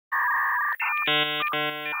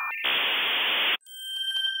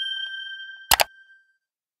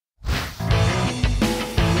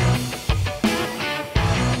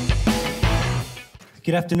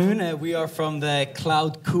Good afternoon. We are from the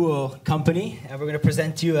Cloud Kuo company, and we're going to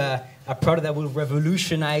present to you a product that will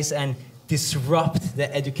revolutionize and disrupt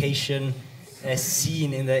the education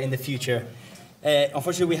scene in the future.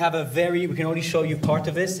 Unfortunately, we can only show you part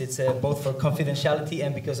of this. It's both for confidentiality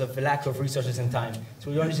and because of the lack of resources and time. So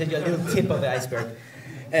we only send you a little tip of the iceberg.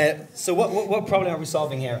 So what problem are we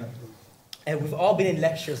solving here? We've all been in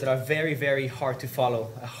lectures that are very, very hard to follow.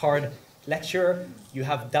 A hard lecture, you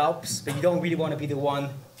have doubts, but you don't really want to be the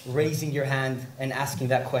one raising your hand and asking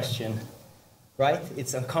that question, right?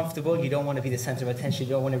 It's uncomfortable. You don't want to be the center of attention.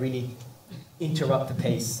 You don't want to really interrupt the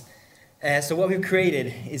pace. So what we've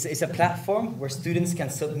created is a platform where students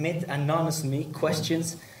can submit anonymously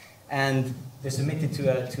questions, and they're submitted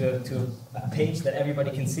to a page that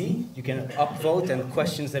everybody can see. You can upvote, and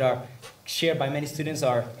questions that are shared by many students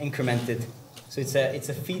are incremented. So it's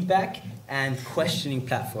a feedback and questioning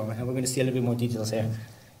platform, and we're going to see a little bit more details here.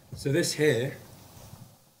 So this here,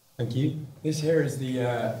 thank you. This here is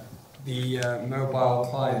the mobile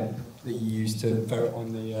client that you use to vote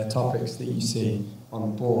on the topics that you see on the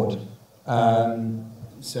board.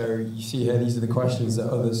 So you see here, these are the questions that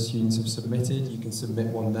other students have submitted. You can submit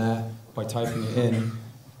one there by typing it in,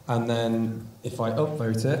 and then if I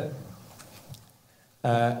upvote it,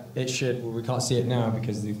 it should, well, we can't see it now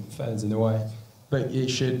because the phone's in the way, but it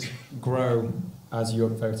should grow as you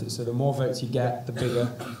upvote it. So the more votes you get, the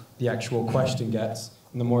bigger the actual question gets,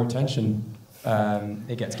 and the more attention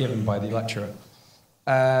it gets given by the lecturer.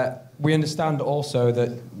 We understand also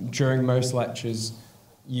that during most lectures,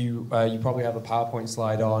 you probably have a PowerPoint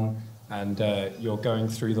slide on, and you're going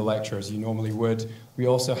through the lecture as you normally would. We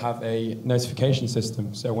also have a notification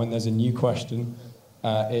system, so when there's a new question,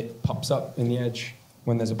 it pops up in the edge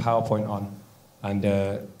when there's a PowerPoint on, and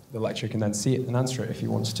the lecturer can then see it and answer it if he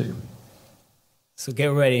wants to. So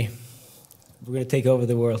get ready. We're going to take over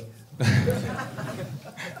the world.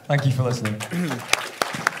 Thank you for listening.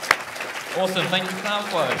 Awesome. Thank you, Cloud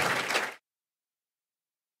Kuo.